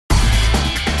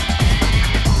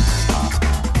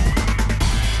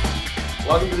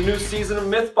Welcome to the new season of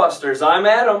Mythbusters. I'm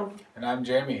Adam. And I'm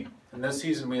Jamie. And this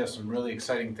season we have some really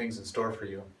exciting things in store for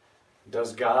you.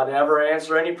 Does God ever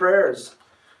answer any prayers?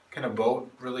 Can a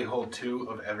boat really hold two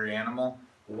of every animal?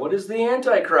 What is the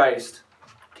Antichrist?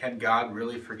 Can God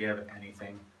really forgive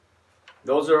anything?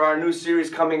 Those are our new series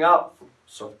coming up,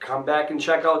 so come back and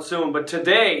check out soon. But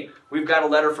today, we've got a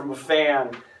letter from a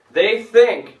fan. They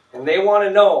think, and they want to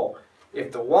know,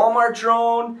 if the Walmart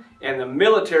drone and the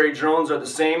military drones are the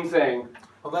same thing.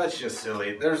 Well, that's just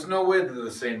silly. There's no way they're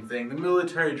the same thing. The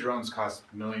military drones cost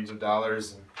millions of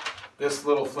dollars, and this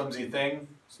little flimsy thing,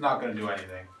 it's not going to do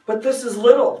anything. But this is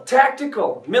little,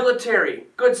 tactical, military,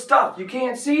 good stuff. You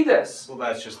can't see this. Well,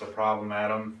 that's just the problem,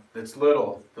 Adam. It's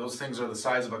little. Those things are the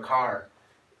size of a car.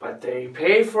 But they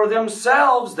pay for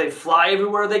themselves. They fly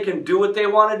everywhere. They can do what they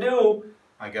want to do.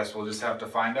 I guess we'll just have to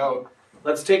find out.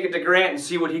 Let's take it to Grant and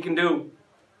see what he can do.